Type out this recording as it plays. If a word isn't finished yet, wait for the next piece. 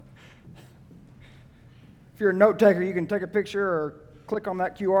you're a note taker, you can take a picture or click on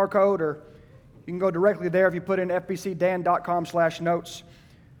that QR code, or you can go directly there if you put in fbcdan.com/notes,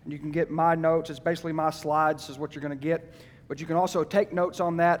 and you can get my notes. It's basically my slides is what you're going to get. But you can also take notes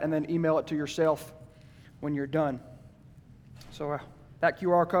on that and then email it to yourself when you're done. So that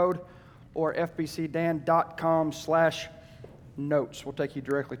QR code or fbcdan.com/notes will take you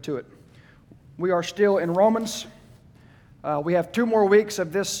directly to it. We are still in Romans. We have 2 more weeks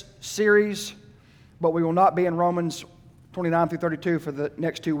of this series, but we will not be in Romans 29 through 32 for the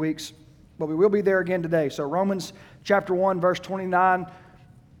next 2 weeks. But we will be there again today. So Romans chapter 1, verse 29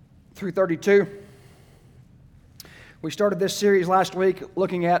 through 32. We started this series last week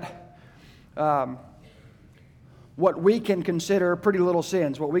looking at what we can consider pretty little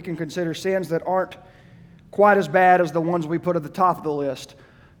sins, what we can consider sins that aren't quite as bad as the ones we put at the top of the list.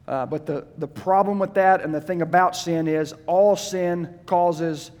 But the problem with that and the thing about sin is all sin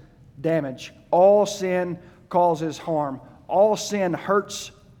causes damage. All sin causes harm. All sin hurts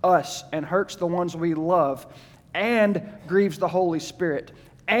us and hurts the ones we love and grieves the Holy Spirit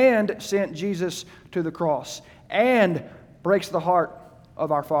and sent Jesus to the cross and breaks the heart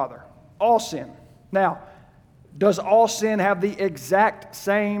of our Father. All sin. Now, does all sin have the exact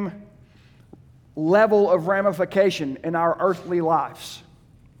same level of ramification in our earthly lives?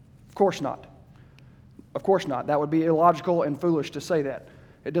 Of course not. Of course not. That would be illogical and foolish to say that.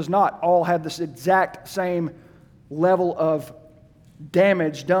 It does not all have this exact same level of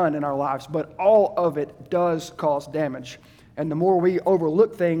damage done in our lives, but all of it does cause damage. And the more we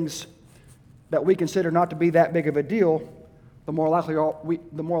overlook things that we consider not to be that big of a deal, the more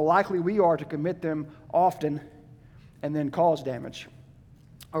likely we are to commit them often and then cause damage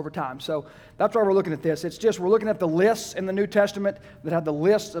over time. So that's why we're looking at this. It's just we're looking at the lists in the New Testament that have the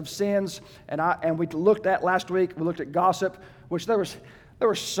lists of sins, and we looked at last week. We looked at gossip, which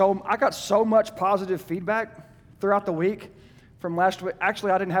I got so much positive feedback throughout the week from last week.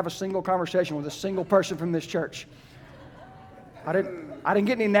 Actually, I didn't have a single conversation with a single person from this church. I didn't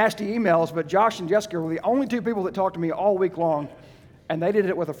get any nasty emails, but Josh and Jessica were the only 2 people that talked to me all week long, and they did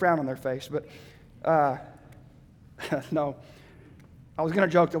it with a frown on their face. But no, I was going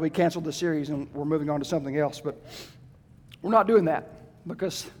to joke that we canceled the series and we're moving on to something else, but we're not doing that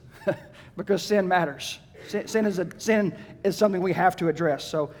because sin matters. Sin is something we have to address.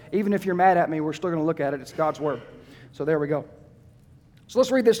 So even if you're mad at me, we're still going to look at it. It's God's word. So there we go. So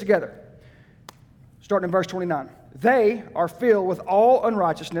let's read this together. Starting in verse 29. They are filled with all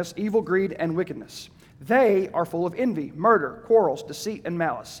unrighteousness, evil, greed, and wickedness. They are full of envy, murder, quarrels, deceit, and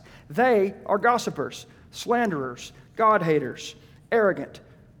malice. They are gossipers, slanderers, God-haters, arrogant,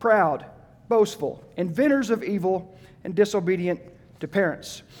 proud, boastful, inventors of evil, and disobedient to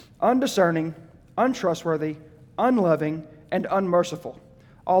parents, undiscerning, untrustworthy, unloving, and unmerciful.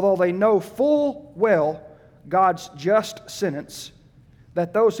 Although they know full well God's just sentence,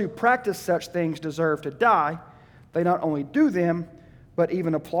 that those who practice such things deserve to die, they not only do them, but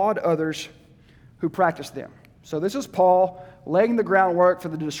even applaud others who practice them. So this is Paul laying the groundwork for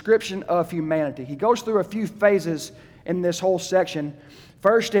the description of humanity. He goes through a few phases in this whole section.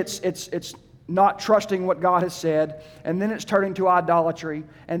 First, it's not trusting what God has said, and then it's turning to idolatry,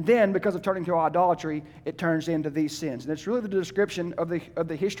 and then because of turning to idolatry, it turns into these sins. And it's really the description of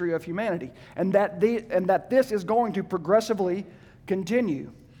the history of humanity, and that this is going to progressively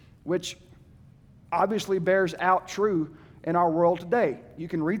continue, which obviously bears out true in our world today. You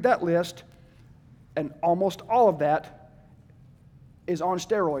can read that list, and almost all of that is on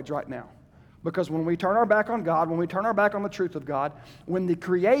steroids right now. Because when we turn our back on God, when we turn our back on the truth of God, when the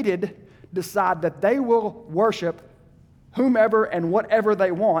created decide that they will worship whomever and whatever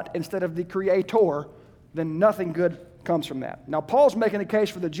they want instead of the Creator, then nothing good comes from that. Now, Paul's making a case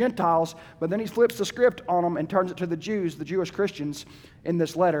for the Gentiles, but then he flips the script on them and turns it to the Jews, the Jewish Christians, in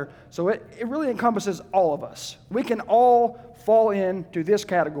this letter. So it really encompasses all of us. We can all fall into this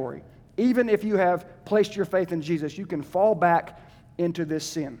category. Even if you have placed your faith in Jesus, you can fall back into this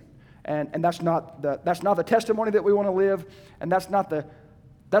sin. And that's not the testimony that we want to live, and that's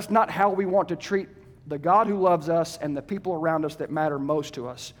not how we want to treat the God who loves us and the people around us that matter most to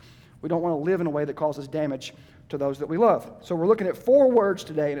us. We don't want to live in a way that causes damage to those that we love. So we're looking at 4 words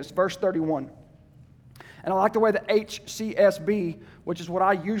today, and it's verse 31. And I like the way the HCSB, which is what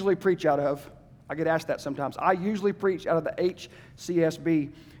I usually preach out of. I get asked that sometimes. I usually preach out of the HCSB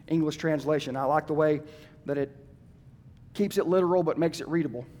English translation. I like the way that it keeps it literal but makes it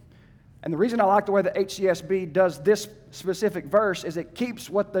readable. And the reason I like the way the HCSB does this specific verse is it keeps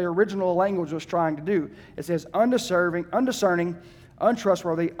what the original language was trying to do. It says undiscerning,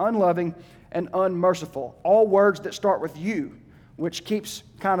 untrustworthy, unloving, and unmerciful. All words that start with you. which keeps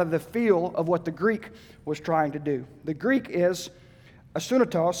kind of the feel of what the Greek was trying to do. The Greek is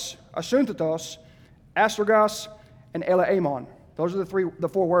asuntos, astragos, and eleamon. Those are the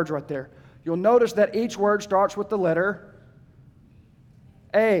four words right there. You'll notice that each word starts with the letter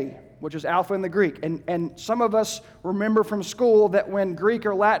A, which is alpha in the Greek. And some of us remember from school that when Greek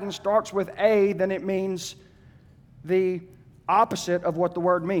or Latin starts with A, then it means the opposite of what the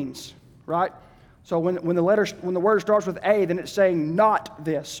word means, right? So when the word starts with A, then it's saying not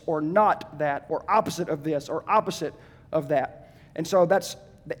this, or not that, or opposite of this, or opposite of that. And so that's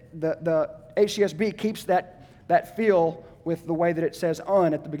the HCSB keeps that feel with the way that it says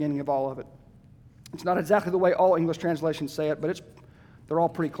 "un" at the beginning of all of it. It's not exactly the way all English translations say it, but they're all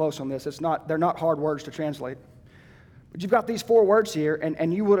pretty close on this. They're not hard words to translate. But you've got these four words here,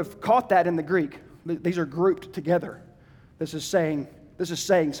 and you would have caught that in the Greek. These are grouped together. This is saying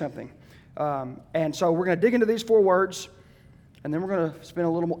something. And so we're going to dig into these four words, and then we're going to spend a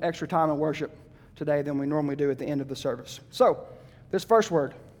little more extra time in worship today than we normally do at the end of the service. So, this first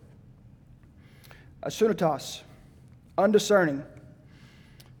word, asunitas, undiscerning,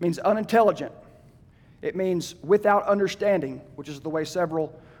 means unintelligent. It means without understanding, which is the way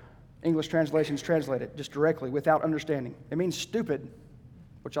several English translations translate it, just directly, without understanding. It means stupid,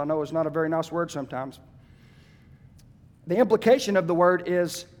 which I know is not a very nice word sometimes. The implication of the word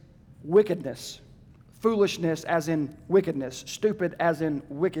is wickedness, foolishness as in wickedness, stupid as in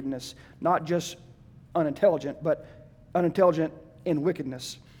wickedness, not just unintelligent, but unintelligent in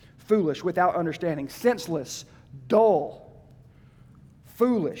wickedness, foolish, without understanding, senseless, dull,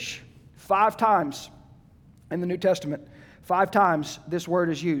 foolish. 5 times in the New Testament, 5 times this word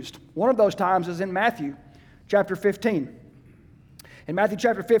is used. One of those times is in Matthew chapter 15. In Matthew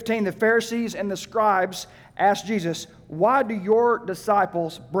chapter 15, the Pharisees and the scribes asked Jesus, "Why do your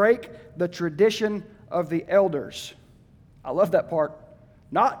disciples break the tradition of the elders?" I love that part.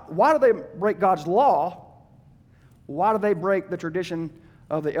 Not why do they break God's law? Why do they break the tradition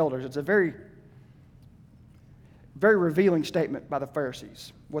of the elders? It's a very, very revealing statement by the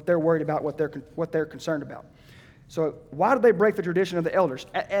Pharisees, what they're worried about, what they're concerned about. So why did they break the tradition of the elders?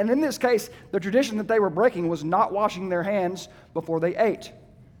 And in this case, the tradition that they were breaking was not washing their hands before they ate,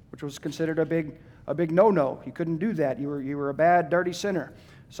 which was considered a big no-no. You couldn't do that. You were a bad, dirty sinner.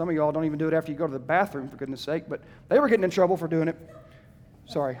 Some of y'all don't even do it after you go to the bathroom, for goodness sake, but they were getting in trouble for doing it.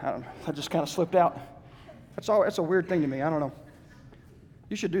 Sorry, I just kind of slipped out. That's a weird thing to me. I don't know.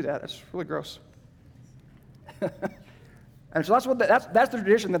 You should do that. That's really gross. And so that's the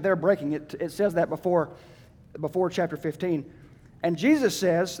tradition that they're breaking. It says that before chapter 15. And Jesus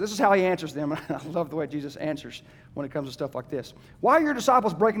says, this is how he answers them. I love the way Jesus answers when it comes to stuff like this. "Why are your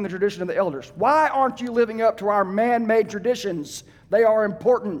disciples breaking the tradition of the elders? Why aren't you living up to our man-made traditions? They are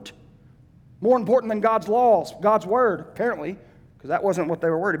important. More important than God's laws, God's word, apparently, because that wasn't what they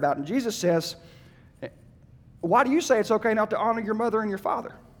were worried about." And Jesus says, "Why do you say it's okay not to honor your mother and your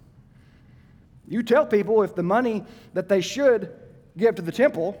father? You tell people if the money that they should give to the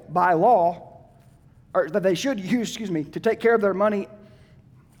temple by law, or that they should use, to take care of their money."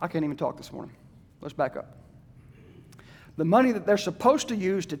 I can't even talk this morning. Let's back up. The money that they're supposed to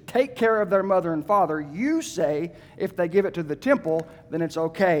use to take care of their mother and father, you say if they give it to the temple, then it's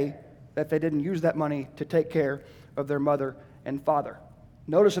okay that they didn't use that money to take care of their mother and father.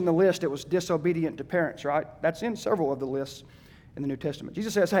 Notice in the list it was disobedient to parents, right? That's in several of the lists in the New Testament.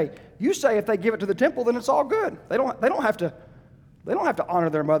 Jesus says, hey, you say if they give it to the temple, then it's all good. They don't have to honor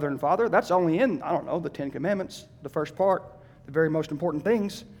their mother and father. That's only in, the 10 Commandments, the first part, the very most important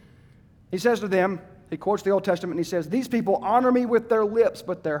things. He says to them, he quotes the Old Testament, and he says, "These people honor me with their lips,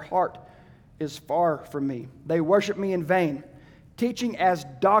 but their heart is far from me. They worship me in vain, teaching as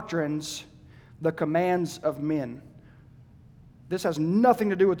doctrines the commands of men." This has nothing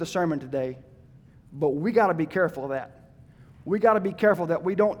to do with the sermon today, but we got to be careful of that. We got to be careful that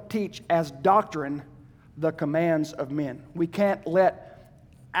we don't teach as doctrine the commands of men. We can't let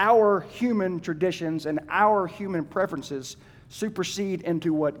our human traditions and our human preferences supersede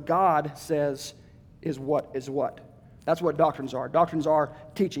into what God says is what. That's what doctrines are. Doctrines are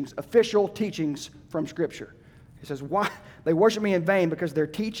teachings, official teachings from Scripture. He says, why? They worship me in vain because they're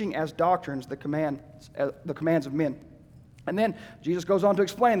teaching as doctrines the commands of men. And then Jesus goes on to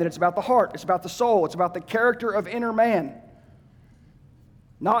explain that it's about the heart, it's about the soul, it's about the character of inner man.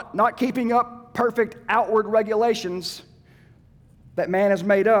 Not keeping up perfect outward regulations that man has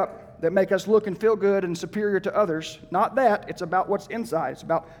made up that make us look and feel good and superior to others. Not that. It's about what's inside. It's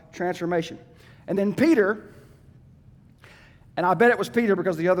about transformation. And then Peter, and I bet it was Peter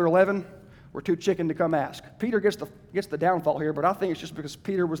because the other 11 were too chicken to come ask. Peter gets the downfall here, but I think it's just because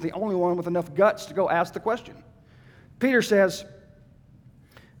Peter was the only one with enough guts to go ask the question. Peter says,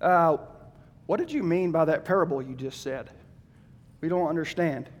 what did you mean by that parable you just said? We don't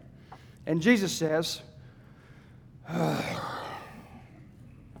understand. And Jesus says,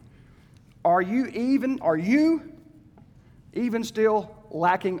 are you even still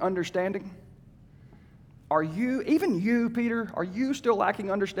lacking understanding? Even you, Peter, are you still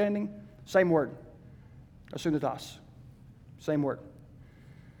lacking understanding? Same word. Asunatos. Same word.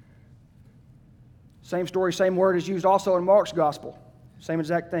 Same story, same word is used also in Mark's gospel. Same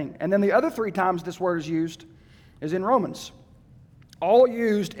exact thing. And then the other 3 times this word is used is in Romans. All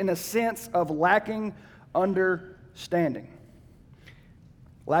used in a sense of lacking understanding.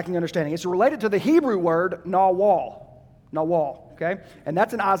 Lacking understanding. It's related to the Hebrew word nawal. Nawal, okay? And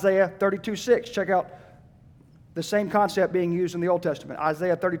that's in Isaiah 32:6. Check out the same concept being used in the Old Testament.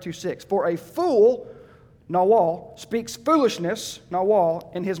 Isaiah 32:6. For a fool, nawal, speaks foolishness,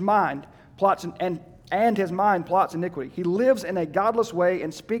 nawal, in his mind, plots and his mind plots iniquity. He lives in a godless way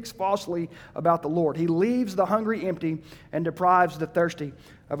and speaks falsely about the Lord. He leaves the hungry empty and deprives the thirsty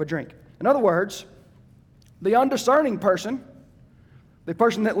of a drink. In other words, the undiscerning person, the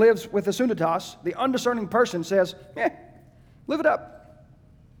person that lives with the Asunatos, the undiscerning person says, live it up.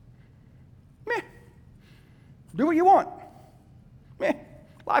 Do what you want.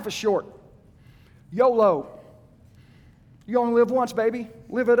 Life is short. YOLO. You only live once, baby.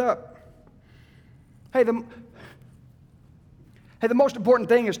 Live it up. Hey, the most important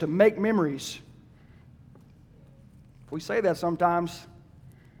thing is to make memories. We say that sometimes.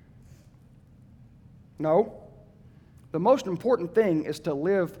 No. The most important thing is to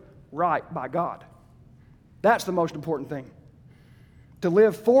live right by God. That's the most important thing. To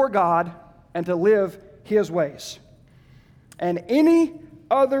live for God and to live His ways. And any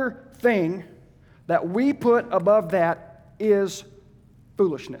other thing that we put above that is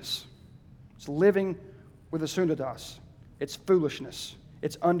foolishness. It's living with a Asunatos. It's foolishness.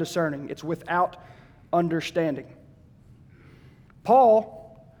 It's undiscerning. It's without understanding.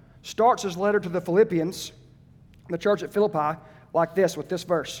 Paul starts his letter to the Philippians, the church at Philippi, like this, with this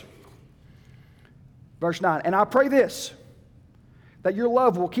verse. Verse 9, and I pray this, that your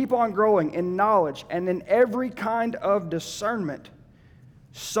love will keep on growing in knowledge and in every kind of discernment,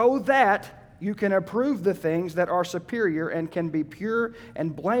 so that you can approve the things that are superior and can be pure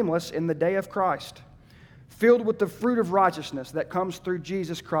and blameless in the day of Christ, filled with the fruit of righteousness that comes through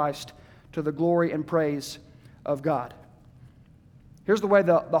Jesus Christ to the glory and praise of God. Here's the way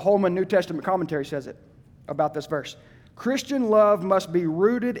the Holman New Testament commentary says it about this verse. Christian love must be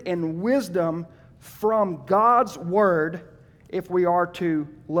rooted in wisdom from God's word if we are to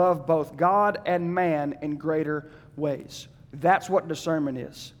love both God and man in greater ways. That's what discernment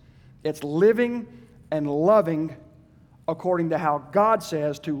is. It's living and loving according to how God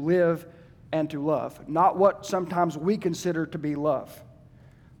says to live and to love. Not what sometimes we consider to be love,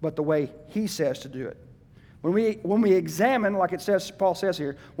 but the way He says to do it. When we examine, like it says, Paul says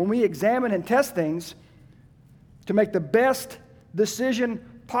here, when we examine and test things to make the best decision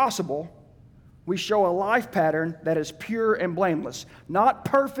possible, we show a life pattern that is pure and blameless. Not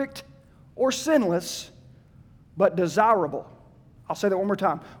perfect or sinless, but desirable. I'll say that one more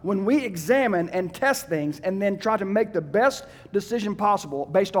time. When we examine and test things and then try to make the best decision possible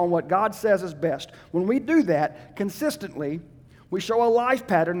based on what God says is best, when we do that consistently, we show a life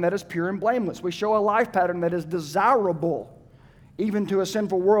pattern that is pure and blameless. We show a life pattern that is desirable, even to a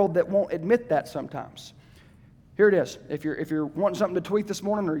sinful world that won't admit that sometimes. Here it is. If you're wanting something to tweet this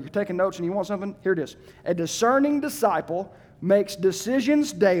morning or you're taking notes and you want something, here it is. A discerning disciple makes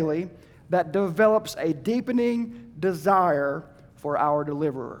decisions daily that develops a deepening desire for our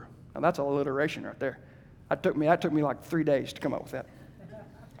deliverer. Now that's alliteration right there. That took me like 3 days to come up with that.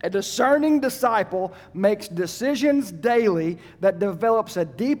 A discerning disciple makes decisions daily that develops a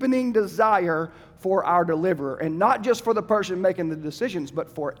deepening desire for our deliverer. And not just for the person making the decisions, but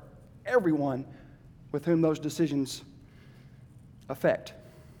for everyone with whom those decisions affect.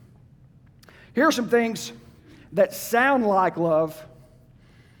 Here are some things that sound like love,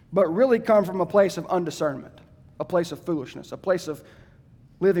 but really come from a place of undiscernment, a place of foolishness, a place of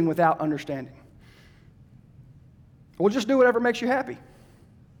living without understanding. We'll just do whatever makes you happy.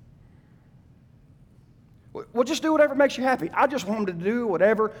 We'll just do whatever makes you happy. I just want them to do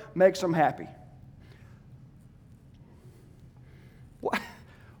whatever makes them happy.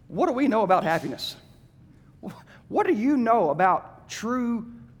 What do we know about happiness? What do you know about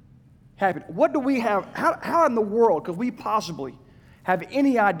true happiness? What do we have? How in the world could we possibly have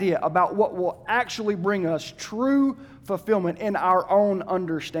any idea about what will actually bring us true fulfillment in our own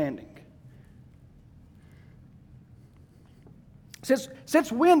understanding?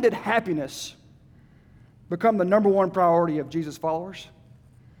 Since when did happiness become the number one priority of Jesus' followers?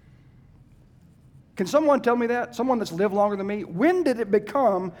 Can someone tell me that? Someone that's lived longer than me? When did it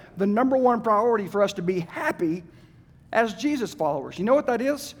become the number one priority for us to be happy as Jesus followers? You know what that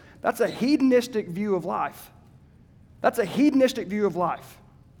is? That's a hedonistic view of life. That's a hedonistic view of life.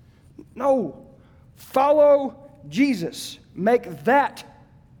 No. Follow Jesus. Make that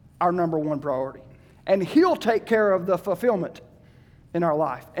our number one priority. And He'll take care of the fulfillment in our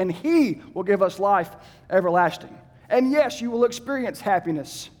life. And He will give us life everlasting. And yes, you will experience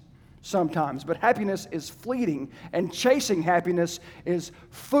happiness sometimes, but happiness is fleeting, and chasing happiness is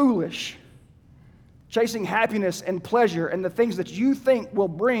foolish. Chasing happiness and pleasure and the things that you think will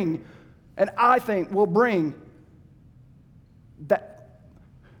bring, and I think will bring, the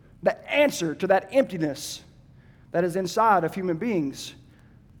answer to that emptiness that is inside of human beings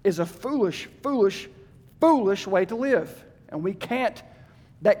is a foolish, foolish, foolish way to live. And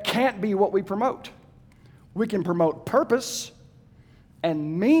that can't be what we promote. We can promote purpose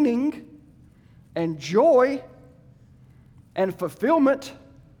and meaning and joy and fulfillment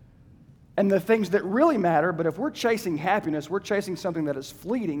and the things that really matter, but if we're chasing happiness, we're chasing something that is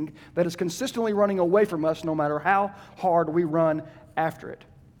fleeting, that is consistently running away from us no matter how hard we run after it.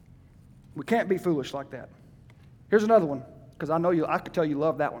 We can't be foolish like that. Here's another one, because I could tell you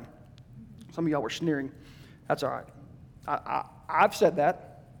love that one. Some of y'all were sneering. That's all right. I've said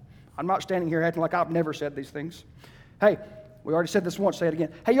that. I'm not standing here acting like I've never said these things. Hey, we already said this once, say it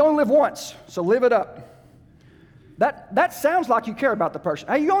again. Hey, you only live once, so live it up. That sounds like you care about the person.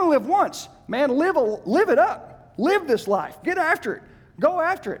 Hey, you only live once. Man, live it up. Live this life. Get after it. Go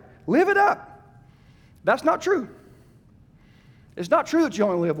after it. Live it up. That's not true. It's not true that you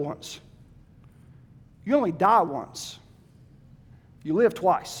only live once. You only die once. You live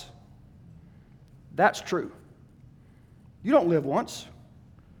twice. That's true. You don't live once.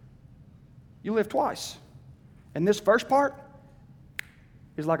 You live twice. And this first part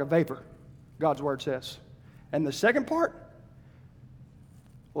is like a vapor, God's word says. And the second part,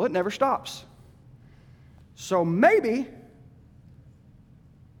 well, it never stops. So maybe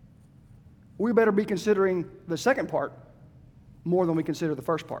we better be considering the second part more than we consider the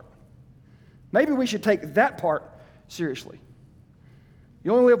first part. Maybe we should take that part seriously.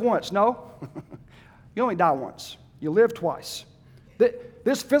 You only live once. No. You only die once. You live twice.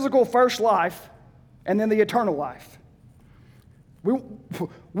 This physical first life and then the eternal life.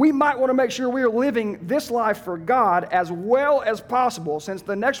 We might want to make sure we are living this life for God as well as possible, since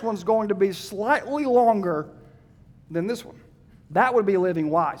the next one's going to be slightly longer than this one. That would be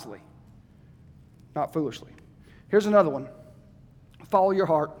living wisely, not foolishly. Here's another one. Follow your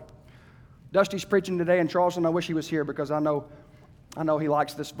heart. Dusty's preaching today in Charleston. I wish he was here because I know he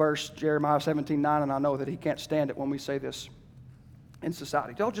likes this verse, Jeremiah 17:9, and I know that he can't stand it when we say this in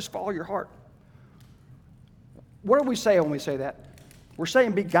society. Don't just follow your heart. What do we say when we say that? We're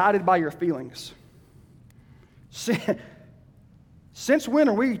saying be guided by your feelings. Since when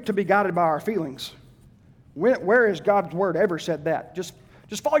are we to be guided by our feelings? Where has God's word ever said that? Just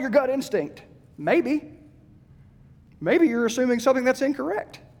follow your gut instinct. Maybe. Maybe you're assuming something that's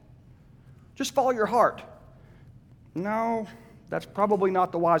incorrect. Just follow your heart. No, that's probably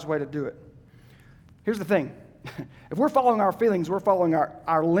not the wise way to do it. Here's the thing. If we're following our feelings, we're following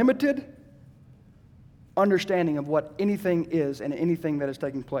our limited understanding of what anything is and anything that is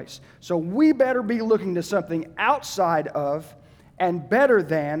taking place. So we better be looking to something outside of and better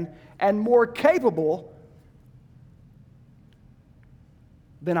than and more capable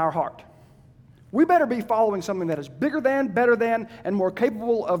than our heart. We better be following something that is bigger than, better than, and more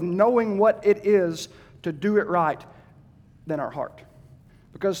capable of knowing what it is to do it right than our heart.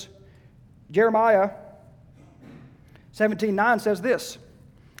 Because Jeremiah 17:9 says this,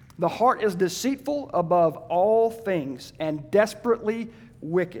 the heart is deceitful above all things and desperately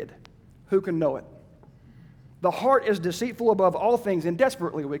wicked. Who can know it? The heart is deceitful above all things and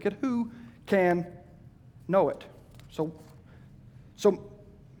desperately wicked. Who can know it? So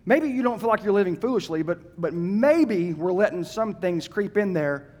maybe you don't feel like you're living foolishly, but maybe we're letting some things creep in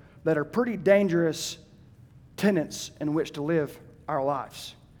there that are pretty dangerous tenets in which to live our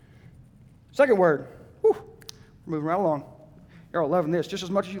lives. Second word. Whew, we're moving right along. You're all loving this just as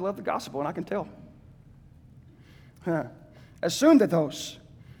much as you love the gospel, and I can tell. Assundathos,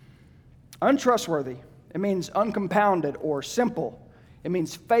 untrustworthy. It means uncompounded or simple. It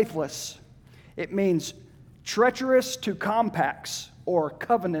means faithless. It means treacherous to compacts or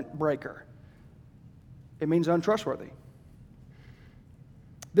covenant breaker. It means untrustworthy.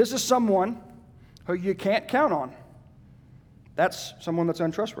 This is someone who you can't count on. That's someone that's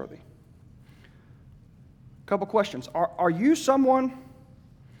untrustworthy. Couple questions. Are you someone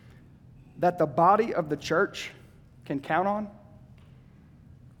that the body of the church can count on?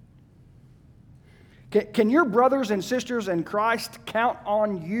 Can your brothers and sisters in Christ count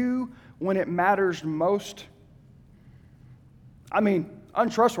on you when it matters most? I mean,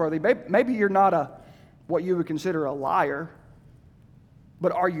 untrustworthy. Maybe you're not what you would consider a liar,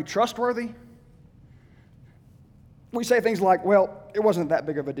 but are you trustworthy? We say things like, well, it wasn't that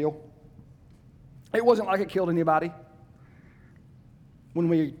big of a deal. It wasn't like it killed anybody. When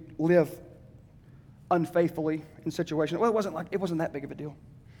we live unfaithfully in situations, well, it wasn't that big of a deal.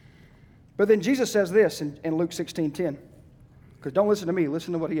 But then Jesus says this in Luke 16:10, because don't listen to me,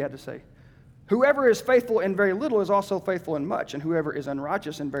 listen to what he had to say. Whoever is faithful in very little is also faithful in much, and whoever is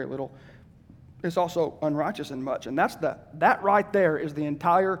unrighteous in very little is also unrighteous in much. And that right there is the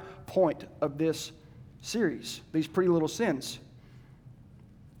entire point of this series, these pretty little sins.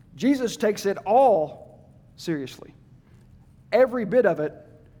 Jesus takes it all seriously. Every bit of it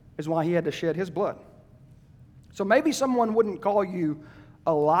is why he had to shed his blood. So maybe someone wouldn't call you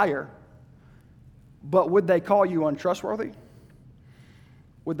a liar, but would they call you untrustworthy?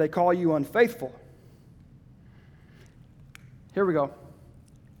 Would they call you unfaithful? Here we go.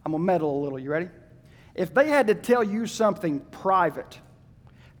 I'm going to meddle a little. You ready? If they had to tell you something private,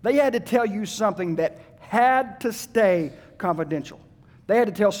 they had to tell you something that had to stay confidential. They had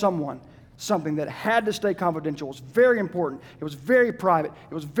to tell someone something that had to stay confidential. It was very important. It was very private.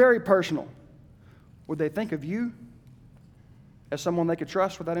 It was very personal. Would they think of you as someone they could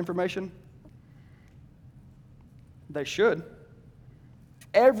trust with that information? They should.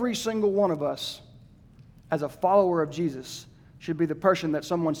 Every single one of us, as a follower of Jesus, should be the person that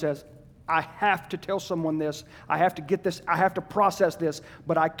someone says, I have to tell someone this, I have to get this, I have to process this,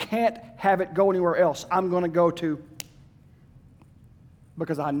 but I can't have it go anywhere else. I'm going to go to,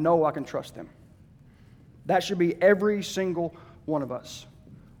 because I know I can trust them. That should be every single one of us.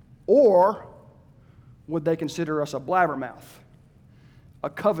 Or would they consider us a blabbermouth, a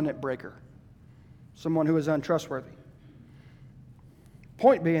covenant breaker, someone who is untrustworthy?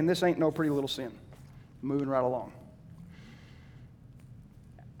 Point being, this ain't no pretty little sin. Moving right along.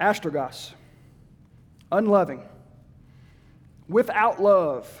 Astragos, unloving, without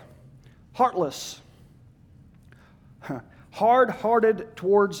love, heartless, hard-hearted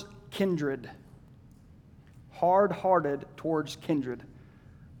towards kindred. Hard-hearted towards kindred.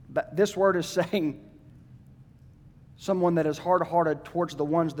 This word is saying someone that is hard-hearted towards the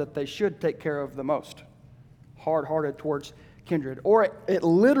ones that they should take care of the most. Hard-hearted towards kindred. Or it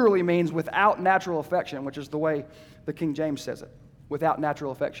literally means without natural affection, which is the way the King James says it. Without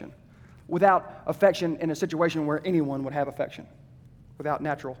natural affection. Without affection in a situation where anyone would have affection. Without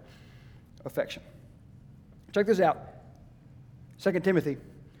natural affection. Check this out. 2 Timothy.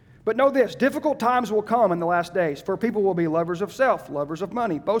 But know this, difficult times will come in the last days, for people will be lovers of self, lovers of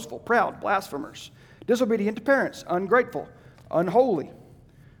money, boastful, proud, blasphemers, disobedient to parents, ungrateful, unholy.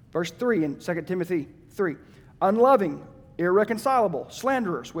 Verse 3 in 2 Timothy 3. Unloving, irreconcilable,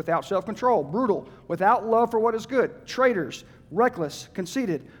 slanderers, without self-control, brutal, without love for what is good, traitors, reckless,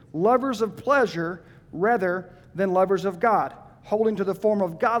 conceited, lovers of pleasure rather than lovers of God, holding to the form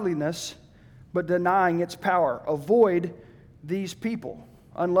of godliness but denying its power. Avoid these people.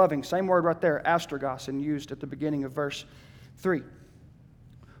 Unloving, same word right there, astragos, and used at the beginning of verse 3.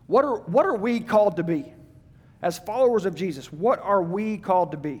 What are we called to be? As followers of Jesus, what are we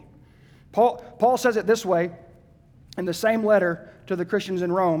called to be? Paul says it this way in the same letter to the Christians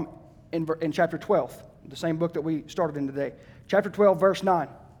in Rome in chapter 12, the same book that we started in today. Chapter 12, verse 9.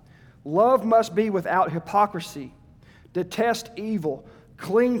 Love must be without hypocrisy. Detest evil.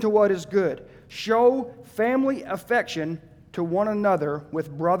 Cling to what is good. Show family affection to one another with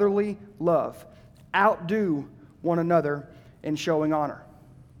brotherly love. Outdo one another in showing honor.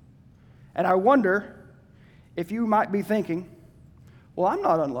 And I wonder if you might be thinking, well, I'm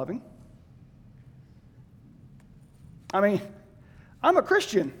not unloving. I mean, I'm a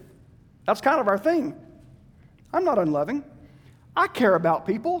Christian. That's kind of our thing. I'm not unloving. I care about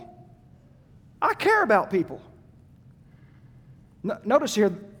people. I care about people. Notice here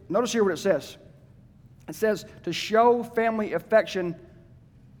what it says. It says to show family affection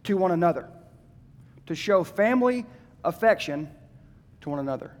to one another. To show family affection to one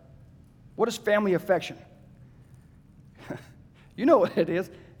another. What is family affection? You know what it is.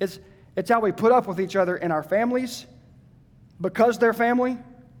 It's how we put up with each other in our families because they're family.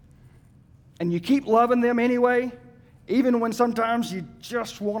 And you keep loving them anyway, even when sometimes you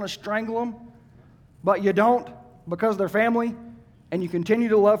just want to strangle them, but you don't because they're family, and you continue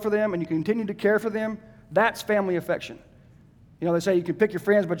to love for them and you continue to care for them. That's family affection. You know, they say you can pick your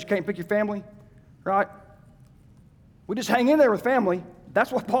friends, but you can't pick your family, right? We just hang in there with family.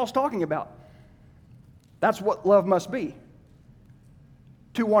 That's what Paul's talking about. That's what love must be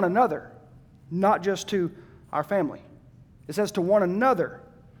to one another. not just to our family. It says to one another.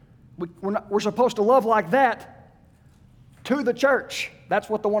 We're supposed to love like that to the church. That's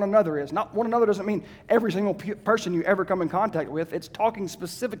what the one another is. Not one another doesn't mean every single person you ever come in contact with. It's talking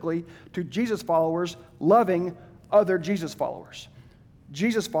specifically to Jesus followers loving other Jesus followers.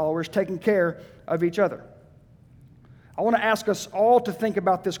 Jesus followers taking care of each other. I want to ask us all to think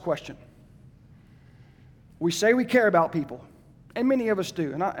about this question. We say we care about people, and many of us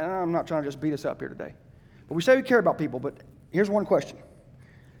do, and I'm not trying to just beat us up here today, but we say we care about people, but here's one question,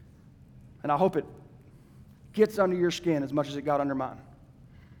 and I hope it gets under your skin as much as it got under mine.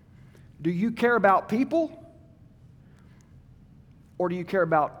 Do you care about people, or do you care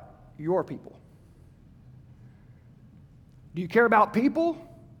about your people? Do you care about people,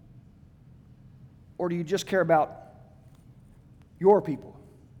 or do you just care about your people?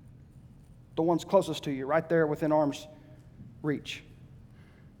 The ones closest to you, right there within arm's reach.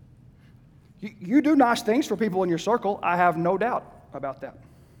 You do nice things for people in your circle. I have no doubt about that.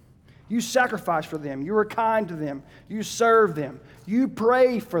 You sacrifice for them. You are kind to them. You serve them. You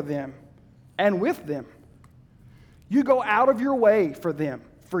pray for them and with them. You go out of your way for them,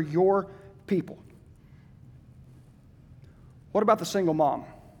 for your people. What about the single mom?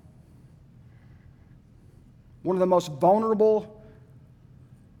 One of the most vulnerable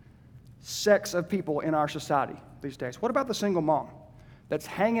sects of people in our society these days. What about the single mom that's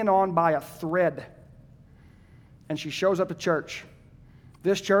hanging on by a thread and she shows up to church?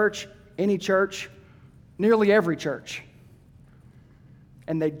 This church, any church, nearly every church.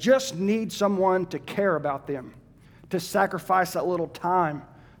 And they just need someone to care about them, to sacrifice that little time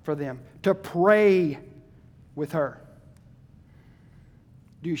for them, to pray with her.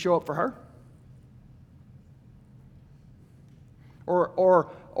 Do you show up for her?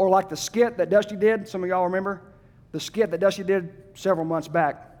 Or like the skit that Dusty did, some of y'all remember? The skit that Dusty did several months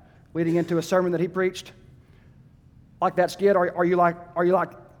back, leading into a sermon that he preached. Like that skit, are you like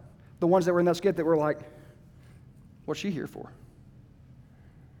the ones that were in that skit that were like, what's she here for?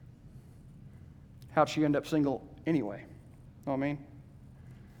 How'd she end up single anyway? Know what I mean?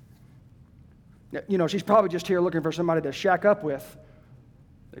 You know, she's probably just here looking for somebody to shack up with,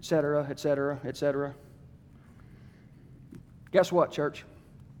 et cetera, et cetera, et cetera. Guess what, church?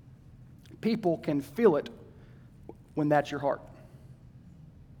 People can feel it when that's your heart.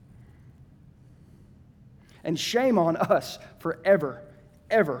 And shame on us for ever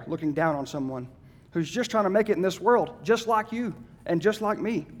looking down on someone who's just trying to make it in this world, just like you and just like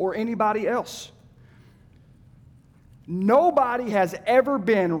me or anybody else. Nobody has ever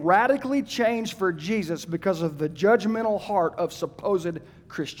been radically changed for Jesus because of the judgmental heart of supposed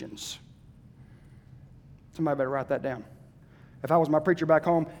Christians. Somebody better write that down. If I was my preacher back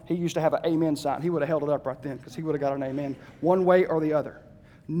home, he used to have an amen sign. He would have held it up right then because he would have got an amen one way or the other.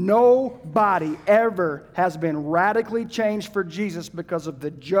 Nobody ever has been radically changed for Jesus because of the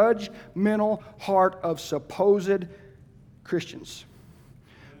judgmental heart of supposed Christians.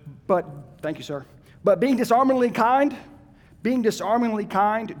 But, thank you, sir. But being disarmingly kind,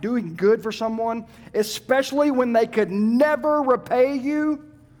 doing good for someone, especially when they could never repay you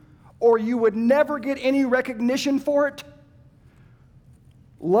or you would never get any recognition for it,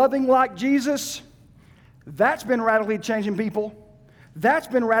 loving like Jesus, that's been radically changing people. That's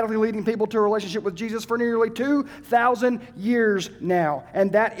been radically leading people to a relationship with Jesus for nearly 2,000 years now.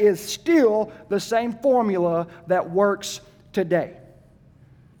 And that is still the same formula that works today.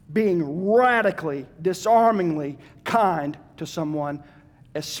 Being radically, disarmingly kind to someone,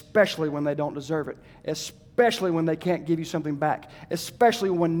 especially when they don't deserve it, especially when they can't give you something back, especially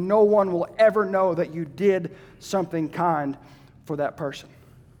when no one will ever know that you did something kind for that person.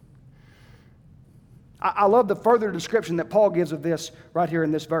 I love the further description that Paul gives of this right here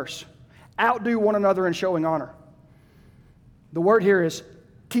in this verse. Outdo one another in showing honor. The word here is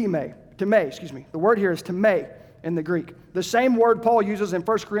time. The word here is time in the Greek. The same word Paul uses in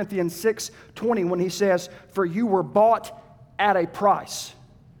 1 Corinthians 6:20 when he says, "For you were bought at a price."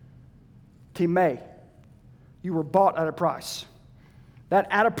 Time. You were bought at a price. That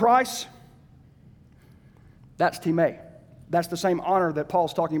at a price, that's time. That's the same honor that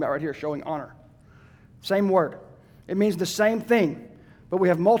Paul's talking about right here, showing honor. Same word. It means the same thing, but we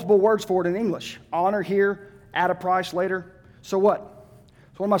have multiple words for it in English. Honor here, at a price later. So what?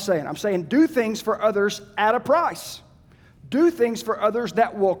 So what am I saying? I'm saying do things for others at a price. Do things for others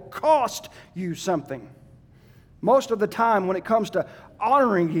that will cost you something. Most of the time when it comes to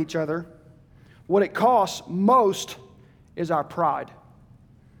honoring each other, what it costs most is our pride.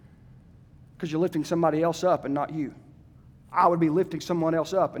 Because you're lifting somebody else up and not you. I would be lifting someone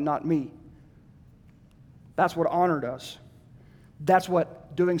else up and not me. That's what honor does. That's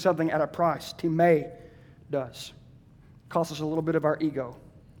what doing something at a price, timē, does. Costs us a little bit of our ego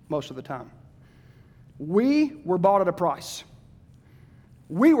most of the time. We were bought at a price.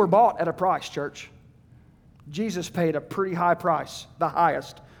 We were bought at a price, church. Jesus paid a pretty high price, the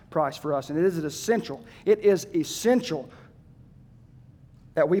highest price for us. And it is essential. It is essential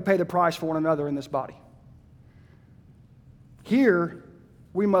that we pay the price for one another in this body. Here,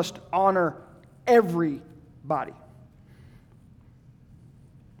 we must honor everybody,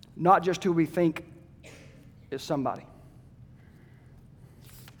 not just who we think is somebody.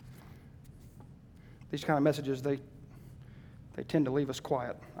 These kind of messages, they tend to leave us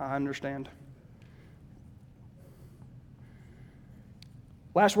quiet. I understand.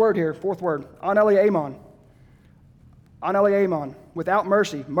 Last word here, fourth word, aneliamon. Aneliamon, without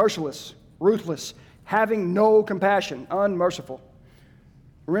mercy, merciless, ruthless, having no compassion, unmerciful.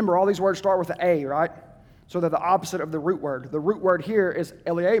 Remember, all these words start with an A, right? So they're the opposite of the root word. The root word here is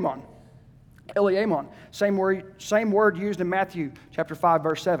eliamon. Eliamon, same word used in Matthew chapter 5,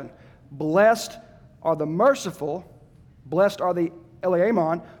 verse 7. Blessed are the merciful, blessed are the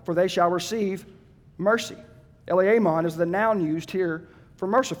eliamon, for they shall receive mercy. Eliamon is the noun used here for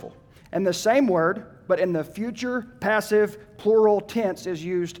merciful. And the same word, but in the future passive plural tense, is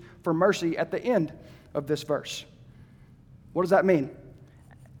used for mercy at the end of this verse. What does that mean?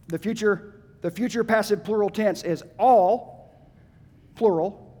 The future passive plural tense is all,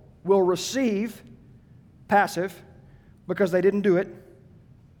 plural, will receive, passive, because they didn't do it.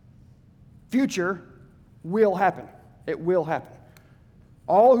 Future will happen. It will happen.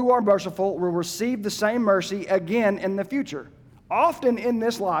 All who are merciful will receive the same mercy again in the future. Often in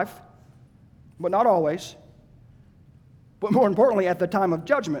this life, but not always. But more importantly, at the time of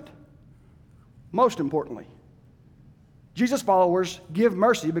judgment. Most importantly. Jesus followers give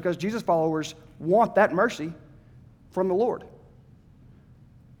mercy because Jesus followers want that mercy from the Lord.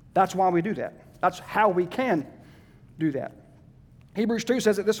 That's why we do that. That's how we can do that. Hebrews 2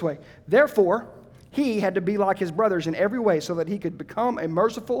 says it this way. Therefore, he had to be like his brothers in every way so that he could become a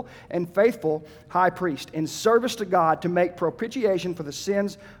merciful and faithful high priest in service to God to make propitiation for the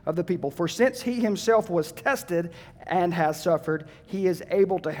sins of the people. For since he himself was tested and has suffered, he is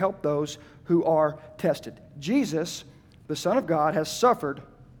able to help those who are tested. Jesus, the Son of God, has suffered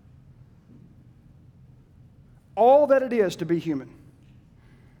all that it is to be human.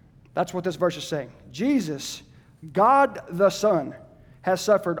 That's what this verse is saying. Jesus, God the Son, has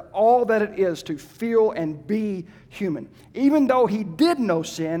suffered all that it is to feel and be human. Even though he did no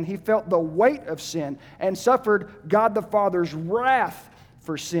sin, he felt the weight of sin and suffered God the Father's wrath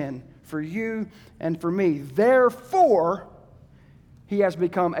for sin, for you and for me. Therefore, he has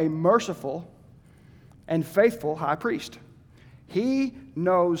become a merciful and faithful high priest. He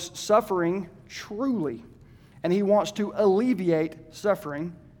knows suffering truly, and he wants to alleviate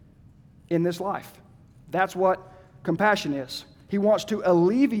suffering in this life. That's what compassion is. He wants to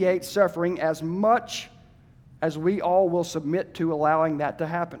alleviate suffering as much as we all will submit to allowing that to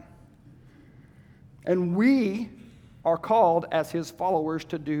happen. And we are called as his followers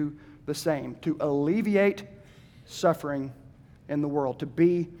to do the same, to alleviate suffering in the world, to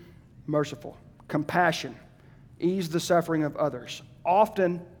be merciful, compassion, ease the suffering of others.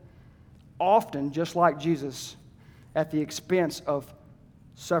 Often, just like Jesus, at the expense of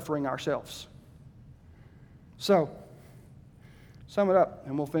suffering ourselves. So, sum it up,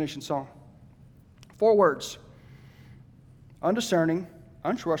 and we'll finish in song. 4 words: undiscerning,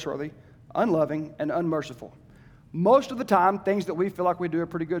 untrustworthy, unloving, and unmerciful. Most of the time, things that we feel like we do a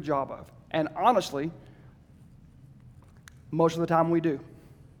pretty good job of. And honestly, most of the time we do.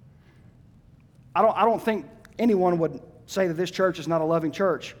 I don't think anyone would say that this church is not a loving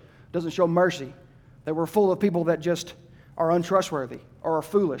church, doesn't show mercy, that we're full of people that just are untrustworthy or are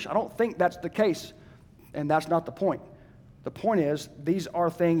foolish. I don't think that's the case, and that's not the point. The point is, these are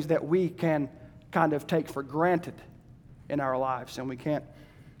things that we can kind of take for granted in our lives, and we can't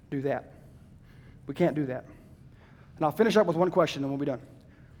do that. We can't do that. And I'll finish up with one question, and we'll be done.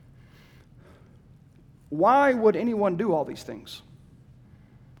 Why would anyone do all these things?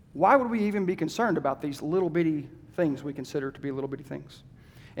 Why would we even be concerned about these little bitty things we consider to be little bitty things?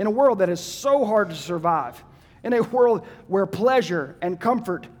 In a world that is so hard to survive, in a world where pleasure and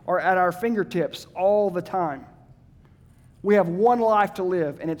comfort are at our fingertips all the time, we have one life to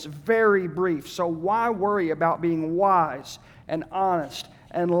live, and it's very brief. So why worry about being wise and honest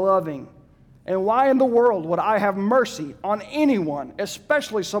and loving? And why in the world would I have mercy on anyone,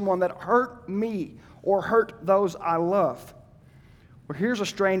 especially someone that hurt me or hurt those I love? Well, here's a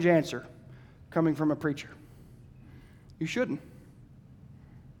strange answer coming from a preacher. You shouldn't.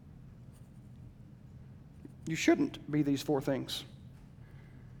 You shouldn't be these 4 things.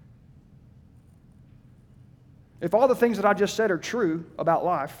 If all the things that I just said are true about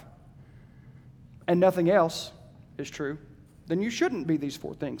life, and nothing else is true, then you shouldn't be these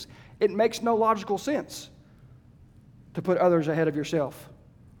 4 things. It makes no logical sense to put others ahead of yourself,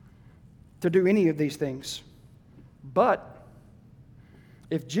 to do any of these things. But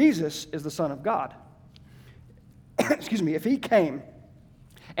if Jesus is the Son of God, excuse me, if he came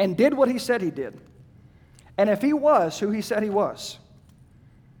and did what he said he did, and if he was who he said he was,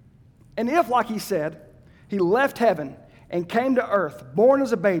 and if, like he said, he left heaven and came to earth, born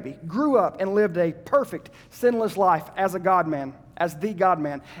as a baby, grew up and lived a perfect, sinless life as a God-man, as the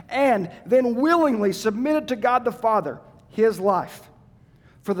God-man, and then willingly submitted to God the Father his life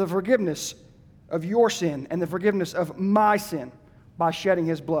for the forgiveness of your sin and the forgiveness of my sin by shedding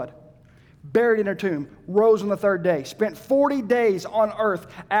his blood, buried in a tomb, rose on the 3rd day, spent 40 days on earth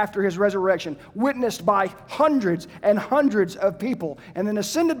after his resurrection, witnessed by hundreds and hundreds of people, and then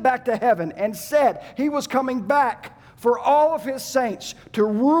ascended back to heaven and said he was coming back for all of his saints to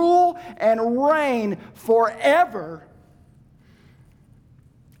rule and reign forever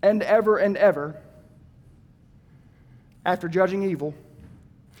and ever and ever after judging evil.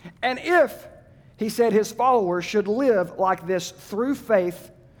 And if he said his followers should live like this through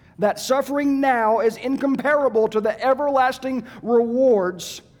faith, that suffering now is incomparable to the everlasting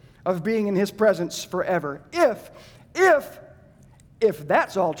rewards of being in his presence forever. If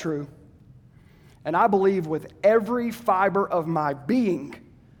that's all true, and I believe with every fiber of my being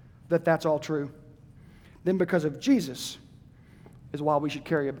that that's all true, then because of Jesus is why we should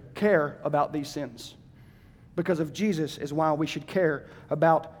care about these sins. Because of Jesus is why we should care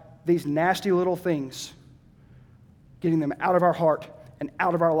about these nasty little things, getting them out of our heart and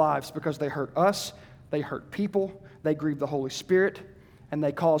out of our lives, because they hurt us, they hurt people, they grieve the Holy Spirit, and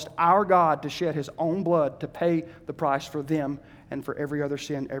they caused our God to shed his own blood to pay the price for them and for every other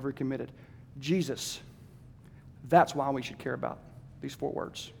sin ever committed. Jesus, that's why we should care about these 4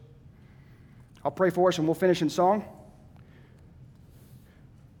 words. I'll pray for us and we'll finish in song.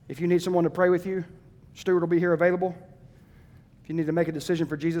 If you need someone to pray with you, Stuart will be here available. If you need to make a decision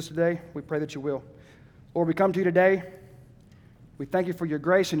for Jesus today, we pray that you will. Lord, we come to you today. We thank you for your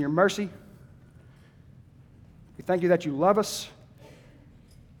grace and your mercy. We thank you that you love us,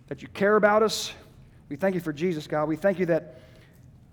 that you care about us. We thank you for Jesus, God. We thank you that